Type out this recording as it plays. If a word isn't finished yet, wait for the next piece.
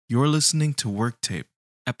You're listening to Work Tape,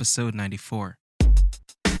 episode 94. Welcome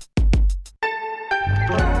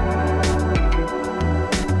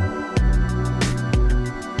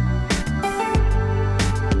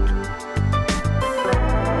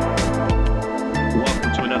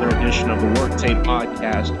to another edition of the Work Tape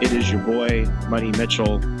podcast. It is your boy, Money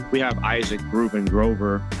Mitchell. We have Isaac Reuben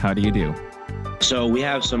Grover. How do you do? So we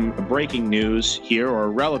have some breaking news here,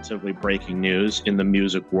 or relatively breaking news in the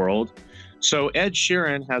music world. So Ed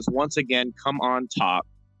Sheeran has once again come on top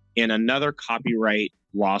in another copyright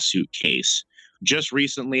lawsuit case. Just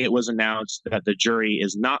recently, it was announced that the jury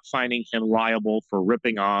is not finding him liable for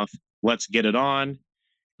ripping off Let's Get It On.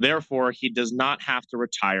 Therefore, he does not have to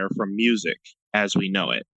retire from music as we know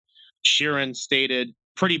it. Sheeran stated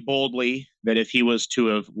pretty boldly that if he was to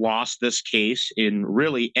have lost this case in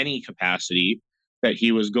really any capacity, that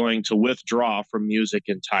he was going to withdraw from music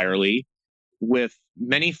entirely, with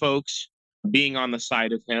many folks being on the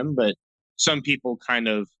side of him, but some people kind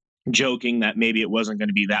of joking that maybe it wasn't going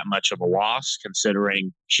to be that much of a loss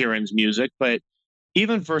considering Sheeran's music. But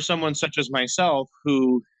even for someone such as myself,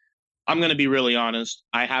 who, I'm going to be really honest,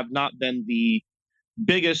 I have not been the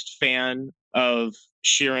biggest fan of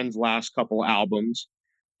Sheeran's last couple albums.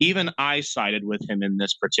 Even I sided with him in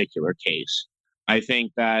this particular case. I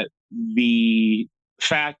think that the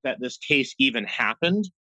fact that this case even happened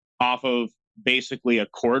off of basically a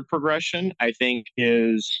chord progression, I think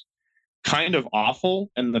is kind of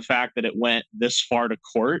awful. And the fact that it went this far to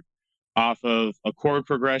court off of a chord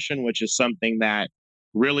progression, which is something that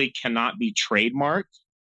really cannot be trademarked.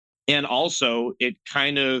 And also, it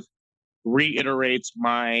kind of reiterates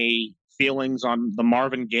my feelings on the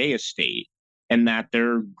Marvin Gaye estate and that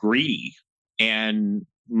they're greedy and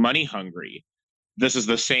money hungry. This is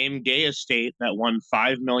the same Gaye estate that won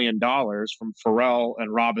 $5 million from Pharrell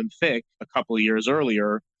and Robin Thicke a couple of years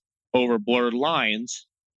earlier over Blurred Lines.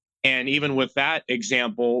 And even with that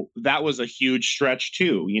example, that was a huge stretch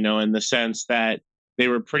too, you know, in the sense that they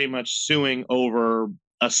were pretty much suing over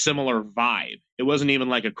a similar vibe. It wasn't even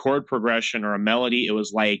like a chord progression or a melody. It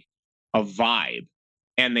was like a vibe.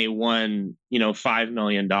 And they won, $5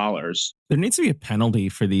 million. There needs to be a penalty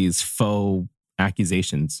for these faux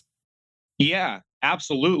accusations. Yeah,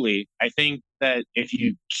 absolutely. I think that if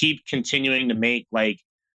you keep continuing to make like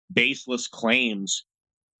baseless claims,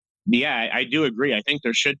 yeah, I do agree. I think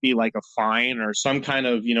there should be like a fine or some kind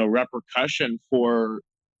of, repercussion for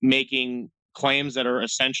making claims that are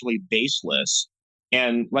essentially baseless.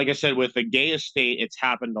 And like I said, with the Gaye estate, it's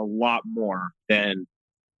happened a lot more than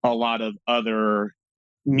a lot of other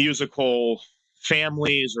musical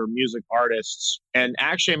families or music artists. And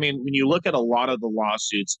actually, I mean, when you look at a lot of the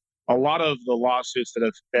lawsuits that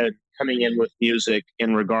have been coming in with music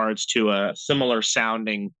in regards to a similar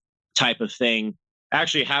sounding type of thing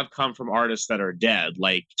actually have come from artists that are dead,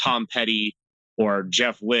 like Tom Petty or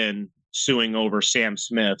Jeff Lynne suing over Sam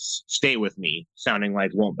Smith's Stay With Me, sounding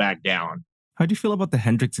like Won't Back Down. How do you feel about the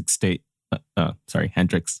Hendrix estate?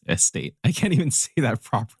 Hendrix estate. I can't even say that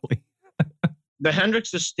properly. The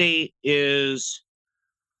Hendrix estate is,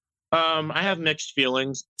 I have mixed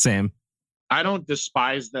feelings. Same. I don't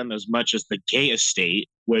despise them as much as the Gaye estate,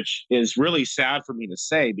 which is really sad for me to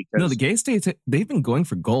say because... No, the Gaye estates, they've been going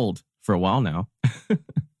for gold for a while now.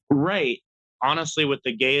 Right. Honestly, with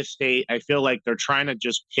the Gaye estate, I feel like they're trying to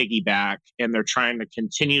just piggyback and they're trying to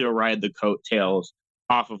continue to ride the coattails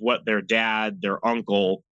off of what their dad, their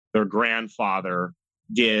uncle, their grandfather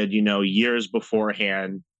did, years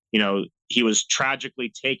beforehand. He was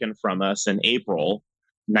tragically taken from us in April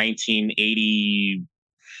 1980.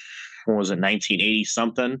 What was it, 1980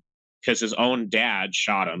 something? Because his own dad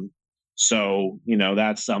shot him. So,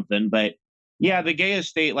 that's something. But yeah, the Gaye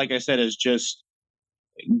estate, like I said, is just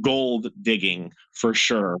gold digging for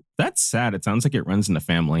sure. That's sad. It sounds like it runs in the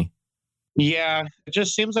family. Yeah, it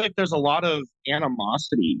just seems like there's a lot of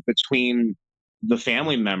animosity between the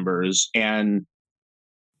family members and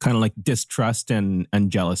kind of like distrust and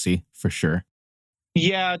jealousy for sure.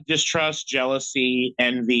 Yeah, distrust, jealousy,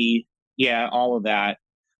 envy. Yeah, all of that.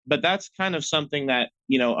 But that's kind of something that,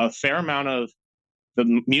 a fair amount of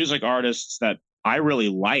the music artists that I really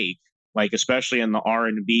like especially in the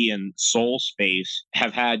R&B and soul space,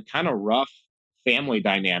 have had kind of rough family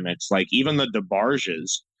dynamics. Like even the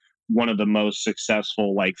DeBarges, one of the most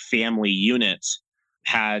successful like family units,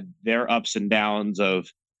 had their ups and downs of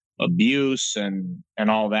abuse and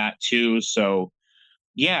all that too. So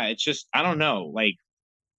yeah, it's just, I don't know. Like,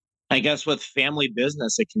 I guess with family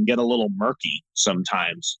business, it can get a little murky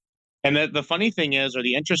sometimes. And the funny thing is, or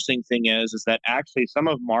the interesting thing is that actually some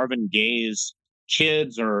of Marvin Gaye's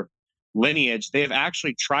kids or lineage, they've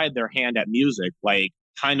actually tried their hand at music, like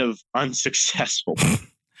kind of unsuccessful.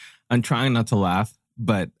 I'm trying not to laugh,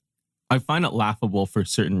 but I find it laughable for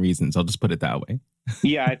certain reasons. I'll just put it that way.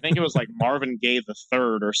 Yeah, I think it was like Marvin Gaye the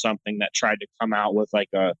Third or something that tried to come out with like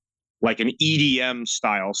an EDM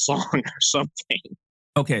style song or something.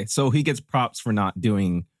 Okay, so he gets props for not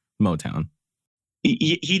doing Motown.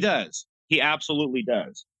 He does. He absolutely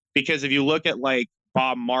does. Because if you look at like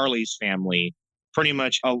Bob Marley's family, pretty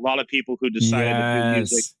much a lot of people who decided to do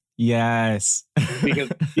music Yes.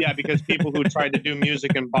 because people who tried to do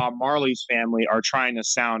music in Bob Marley's family are trying to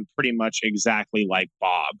sound pretty much exactly like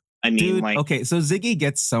Bob. I mean, Dude, like, okay, so Ziggy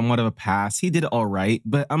gets somewhat of a pass. He did all right,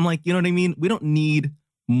 but I'm like, you know what I mean? We don't need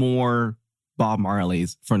more Bob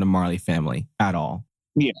Marleys from the Marley family at all.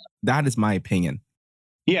 Yeah. That is my opinion.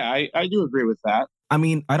 Yeah, I do agree with that. I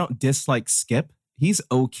mean, I don't dislike Skip. He's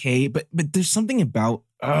okay, but there's something about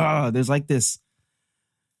there's like this,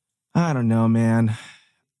 I don't know, man.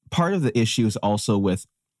 Part of the issue is also with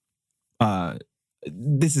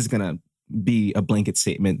this is gonna be a blanket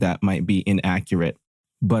statement that might be inaccurate,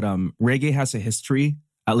 but reggae has a history,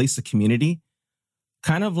 at least a community,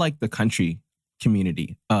 kind of like the country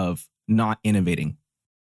community of not innovating.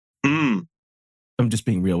 Mm. I'm just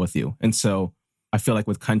being real with you. And so I feel like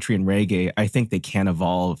with country and reggae, I think they can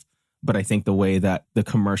evolve, but I think the way that the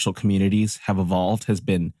commercial communities have evolved has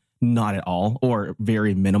been not at all or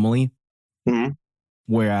very minimally. Mm.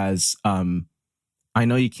 Whereas I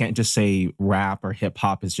know you can't just say rap or hip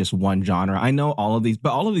hop is just one genre. I know all of these,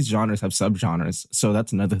 but all of these genres have subgenres. So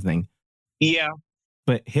that's another thing. Yeah.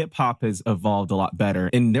 But hip hop has evolved a lot better.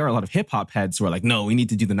 And there are a lot of hip hop heads who are like, no, we need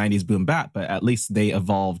to do the 90s boom bap. But at least they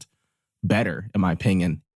evolved better, in my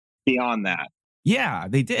opinion. Beyond that. Yeah,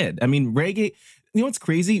 they did. I mean, reggae, you know what's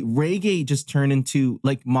crazy? Reggae just turned into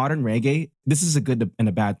like modern reggae. This is a good and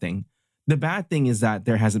a bad thing. The bad thing is that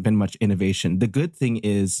there hasn't been much innovation. The good thing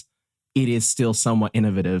is it is still somewhat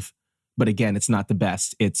innovative, but again, it's not the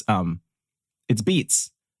best. It's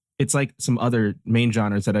beats. It's like some other main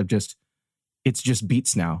genres that it's just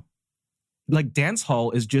beats now. Like dance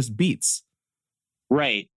hall is just beats.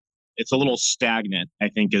 Right. It's a little stagnant, I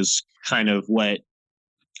think, is kind of what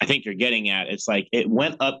I think you're getting at. It's like it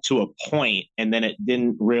went up to a point and then it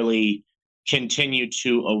didn't really continue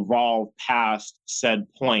to evolve past said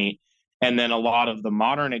point. And then a lot of the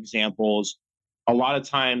modern examples, a lot of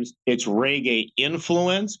times it's reggae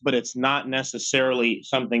influence, but it's not necessarily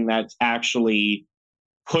something that's actually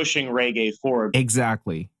pushing reggae forward.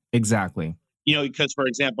 Exactly. You know, because for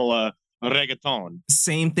example, reggaeton.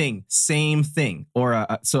 Same thing. Or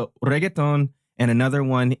so reggaeton, and another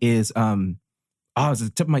one is it's at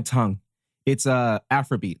the tip of my tongue. It's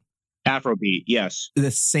Afrobeat. Afrobeat, yes. The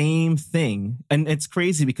same thing. And it's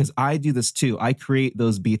crazy because I do this too. I create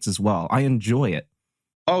those beats as well. I enjoy it.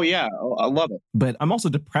 Oh yeah, I love it. But I'm also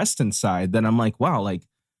depressed inside that I'm like, wow, like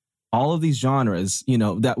all of these genres, you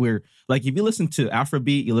know, that we're like, if you listen to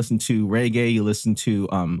Afrobeat, you listen to reggae, you listen to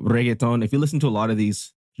reggaeton, if you listen to a lot of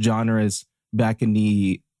these genres back in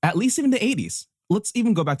at least even the 80s, let's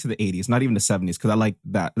even go back to the 80s, not even the 70s, because I like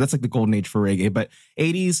that. That's like the golden age for reggae. But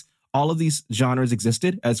 80s, all of these genres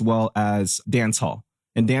existed, as well as dance hall.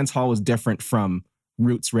 And dance hall was different from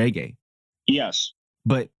roots reggae. Yes.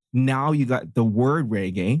 But now you got the word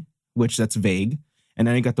reggae, which that's vague. And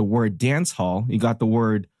then you got the word dance hall. You got the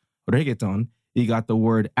word reggaeton. You got the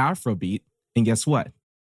word Afrobeat. And guess what?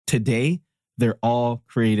 Today, they're all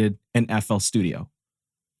created in FL Studio.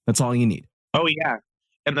 That's all you need. Oh, yeah.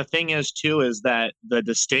 And the thing is, too, is that the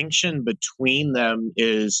distinction between them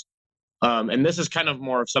is, and this is kind of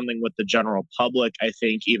more of something with the general public, I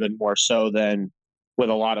think, even more so than with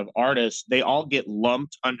a lot of artists, they all get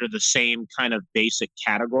lumped under the same kind of basic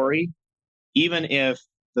category. Even if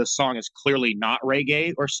the song is clearly not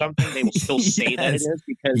reggae or something, they will still say that it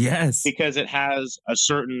is because it has a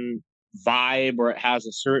certain vibe or it has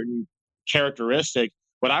a certain characteristic.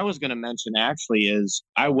 What I was going to mention actually is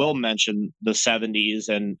I will mention the 70s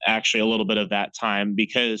and actually a little bit of that time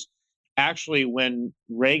because actually when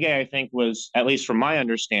reggae, I think was, at least from my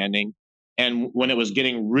understanding, and when it was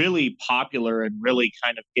getting really popular and really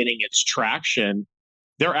kind of getting its traction,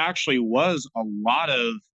 there actually was a lot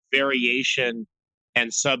of variation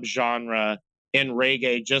and subgenre in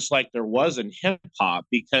reggae, just like there was in hip hop,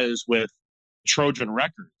 because with Trojan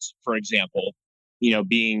Records, for example, you know,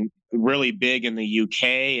 being really big in the UK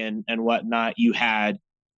and whatnot, you had,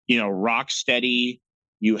 you know, Rocksteady,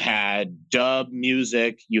 you had dub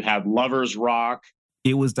music, you had lovers rock.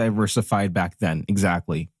 It was diversified back then.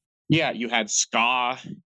 Exactly. Yeah, you had ska.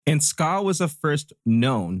 And ska was the first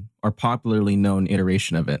known or popularly known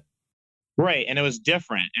iteration of it. Right. And it was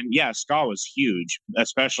different. And yeah, ska was huge,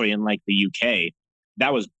 especially in like the UK.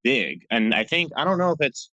 That was big. And I think, I don't know if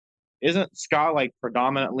it's isn't ska like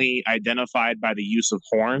predominantly identified by the use of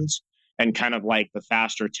horns and kind of like the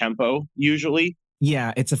faster tempo usually?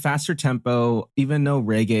 Yeah, it's a faster tempo, even though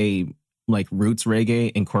reggae, like roots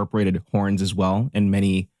reggae, incorporated horns as well in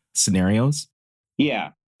many scenarios. Yeah,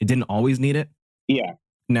 It didn't always need it. yeah,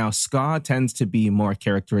 Now, ska tends to be more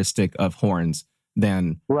characteristic of horns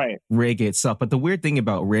than right, reggae itself. But the weird thing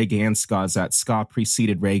about reggae and ska is that ska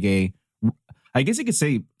preceded reggae. I guess you could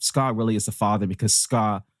say ska really is the father because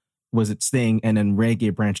ska was its thing, and then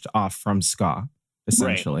reggae branched off from ska, right.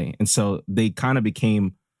 essentially. And so they kind of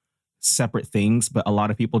became separate things, but a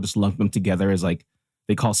lot of people just lump them together as like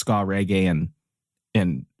they call ska reggae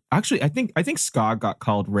and actually I think ska got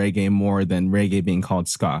called reggae more than reggae being called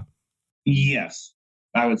ska. Yes,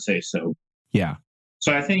 I would say so. Yeah.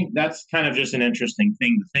 So I think that's kind of just an interesting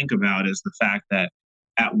thing to think about is the fact that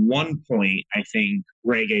at one point, I think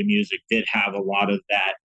reggae music did have a lot of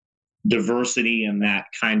that diversity and that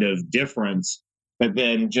kind of difference. But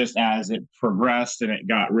then just as it progressed and it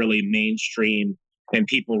got really mainstream and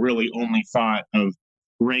people really only thought of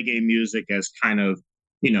reggae music as kind of,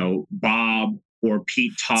 Bob or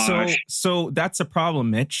Pete So Tosh. so that's a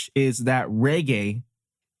problem, Mitch, is that reggae,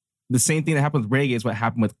 the same thing that happened with reggae is what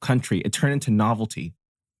happened with country. It turned into novelty.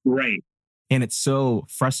 Right. And it's so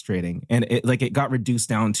frustrating. And it got reduced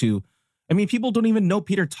down to, I mean, people don't even know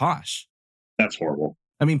Peter Tosh. That's horrible.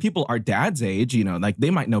 I mean, people our dad's age, like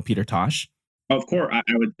they might know Peter Tosh. Of course, I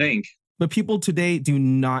would think. But people today do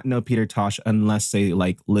not know Peter Tosh unless they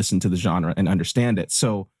like listen to the genre and understand it.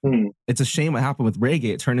 So it's a shame what happened with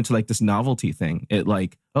reggae. It turned into like this novelty thing. It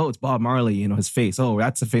like, oh, it's Bob Marley, his face. Oh,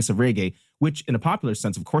 that's the face of reggae, which in a popular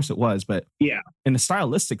sense, of course it was. But Yeah. in a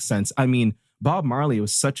stylistic sense, I mean, Bob Marley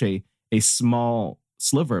was such a small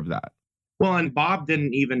sliver of that. Well, and Bob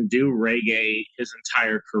didn't even do reggae his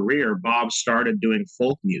entire career. Bob started doing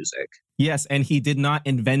folk music. Yes, and he did not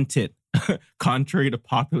invent it, contrary to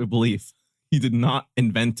popular belief. He did not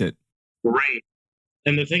invent it. Right.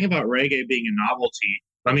 And the thing about reggae being a novelty,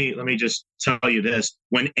 let me just tell you this.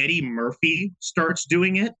 When Eddie Murphy starts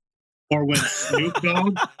doing it, or when Snoop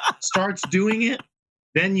Dogg starts doing it,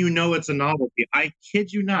 then you know it's a novelty. I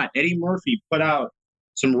kid you not. Eddie Murphy put out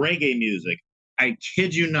some reggae music. I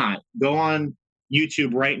kid you not. Go on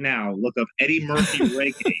YouTube right now, look up Eddie Murphy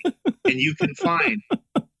reggae, and you can find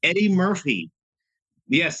Eddie Murphy.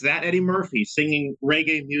 Yes, that Eddie Murphy singing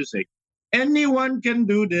reggae music. Anyone can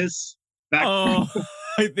do this. I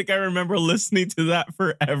think I remember listening to that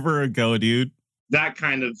forever ago, dude. That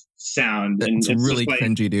kind of sound. It's really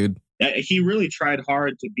cringy, dude. He really tried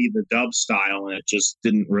hard to be the dub style, and it just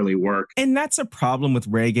didn't really work. And that's a problem with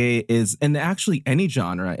reggae and actually any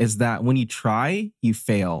genre, is that when you try, you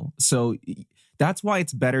fail. So that's why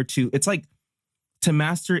it's better it's like to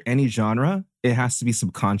master any genre, it has to be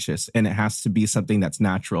subconscious and it has to be something that's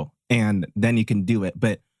natural. And then you can do it.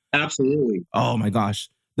 But absolutely. Oh my gosh.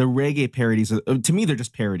 The reggae parodies, to me, they're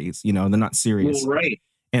just parodies, they're not serious. Well, right.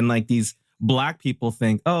 And like these Black people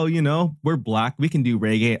think, oh, we're Black, we can do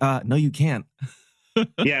reggae. No, you can't.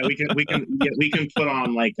 Yeah, we can put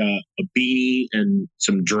on like a beanie and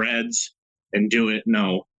some dreads and do it.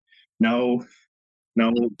 No.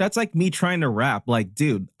 That's like me trying to rap. Like,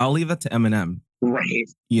 dude, I'll leave that to Eminem. Right.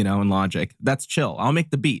 And Logic. That's chill. I'll make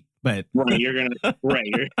the beat, but right, you're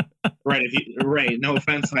right. Right. No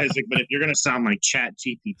offense, Isaac, but if you're gonna sound like Chat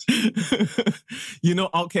GPT,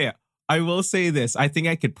 okay. I will say this. I think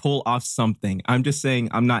I could pull off something. I'm just saying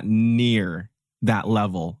I'm not near that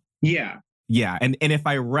level. Yeah. Yeah. And if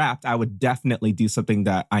I rapped, I would definitely do something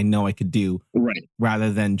that I know I could do. Right.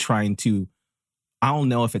 Rather than trying to, I don't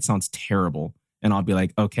know if it sounds terrible. And I'll be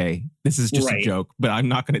like, okay, this is just a joke, but I'm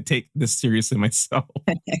not going to take this seriously myself.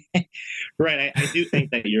 Right. I do think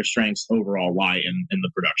that your strengths overall lie in the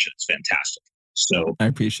production. It's fantastic. So I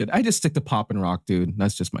appreciate it. I just stick to pop and rock, dude.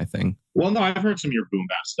 That's just my thing. Well, no, I've heard some of your boom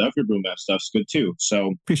bap stuff. Your boom bap stuff's good too.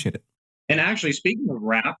 So appreciate it. And actually, speaking of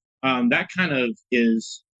rap, that kind of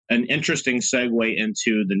is an interesting segue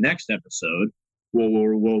into the next episode.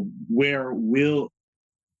 Where we'll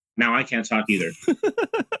now I can't talk either.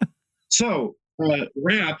 So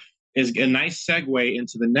rap is a nice segue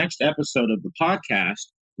into the next episode of the podcast,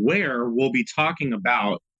 where we'll be talking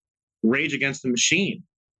about Rage Against the Machine,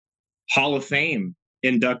 Hall of Fame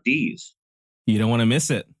inductees. You don't want to miss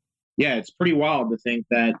it. Yeah, it's pretty wild to think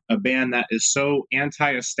that a band that is so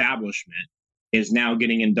anti-establishment is now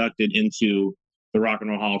getting inducted into the Rock and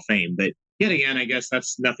Roll Hall of Fame. But yet again, I guess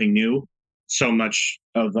that's nothing new. So much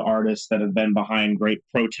of the artists that have been behind great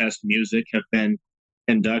protest music have been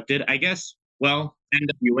inducted. I guess, well,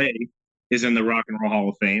 NWA is in the Rock and Roll Hall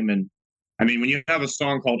of Fame. And I mean, when you have a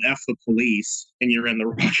song called F the Police and you're in the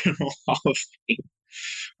Rock and Roll Hall of Fame,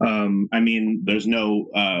 I mean, there's no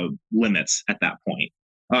limits at that point.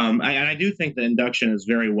 I do think the induction is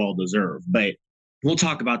very well deserved, but we'll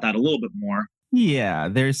talk about that a little bit more. Yeah,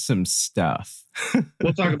 there's some stuff.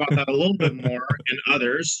 We'll talk about that a little bit more and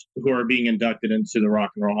others who are being inducted into the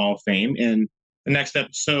Rock and Roll Hall of Fame in the next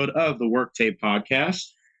episode of the Work Tape Podcast.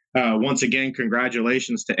 Once again,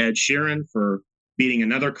 congratulations to Ed Sheeran for beating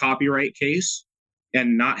another copyright case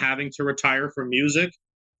and not having to retire from music.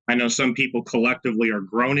 I know some people collectively are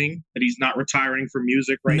groaning that he's not retiring from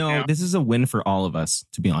music now. No, this is a win for all of us,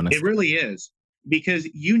 to be honest. It really is, because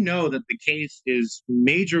you know that the case is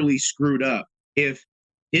majorly screwed up if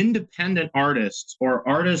independent artists or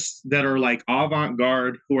artists that are like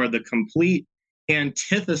avant-garde, who are the complete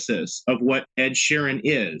antithesis of what Ed Sheeran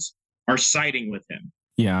is, are siding with him.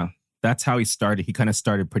 Yeah, that's how he started. He kind of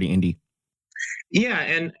started pretty indie. Yeah,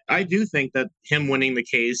 and I do think that him winning the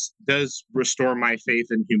case does restore my faith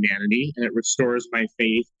in humanity, and it restores my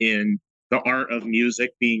faith in the art of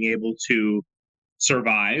music being able to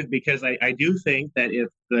survive, because I do think that if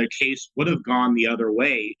the case would have gone the other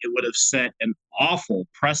way, it would have set an awful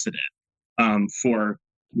precedent for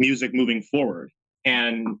music moving forward.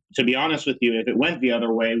 And to be honest with you, if it went the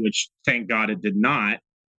other way, which thank God it did not,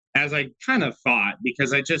 as I kind of thought,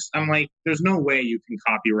 because I'm like, there's no way you can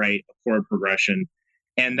copyright a chord progression.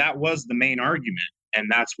 And that was the main argument.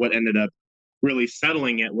 And that's what ended up really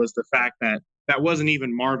settling it, was the fact that that wasn't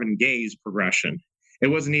even Marvin Gaye's progression. It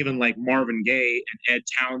wasn't even like Marvin Gaye and Ed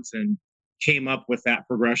Townsend came up with that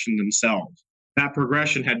progression themselves. That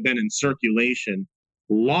progression had been in circulation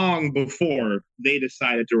long before they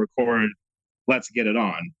decided to record Let's Get It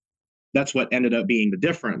On. That's what ended up being the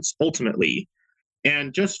difference, ultimately.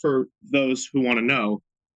 And just for those who want to know,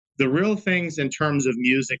 the real things in terms of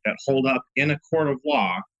music that hold up in a court of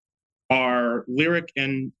law are lyric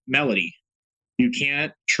and melody. You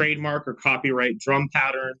can't trademark or copyright drum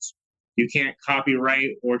patterns. You can't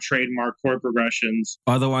copyright or trademark chord progressions.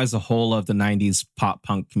 Otherwise, the whole of the 90s pop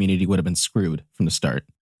punk community would have been screwed from the start.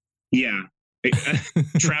 Yeah.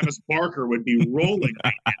 Travis Barker would be rolling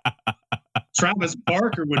right now. Travis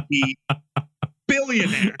Barker would be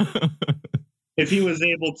billionaire if he was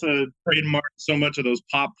able to trademark so much of those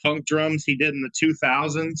pop punk drums he did in the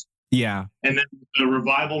 2000s. Yeah. And then the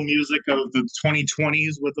revival music of the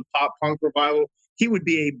 2020s with the pop punk revival, he would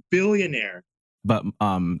be a billionaire. But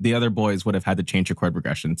the other boys would have had to change their chord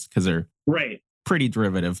progressions because they're pretty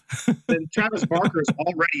derivative. And Travis Barker is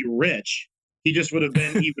already rich. He just would have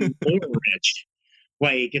been even more rich.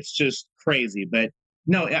 Like, it's just crazy. But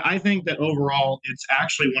no, I think that overall, it's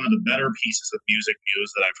actually one of the better pieces of music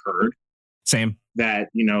news that I've heard. Same. That,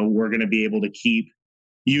 we're going to be able to keep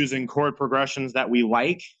using chord progressions that we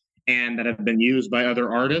like and that have been used by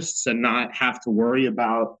other artists, and not have to worry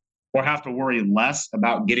about, or have to worry less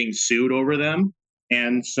about, getting sued over them.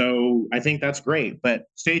 And so I think that's great. But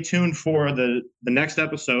stay tuned for the next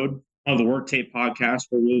episode of the Work Tape Podcast,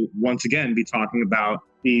 where we'll once again be talking about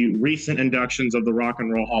the recent inductions of the Rock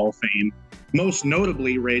and Roll Hall of Fame, most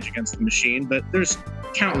notably Rage Against the Machine, but there's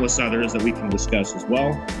countless others that we can discuss as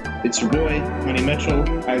well. It's your boy, Money Mitchell,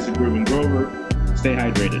 Isaac Reuben Grover. Stay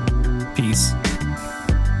hydrated. Peace.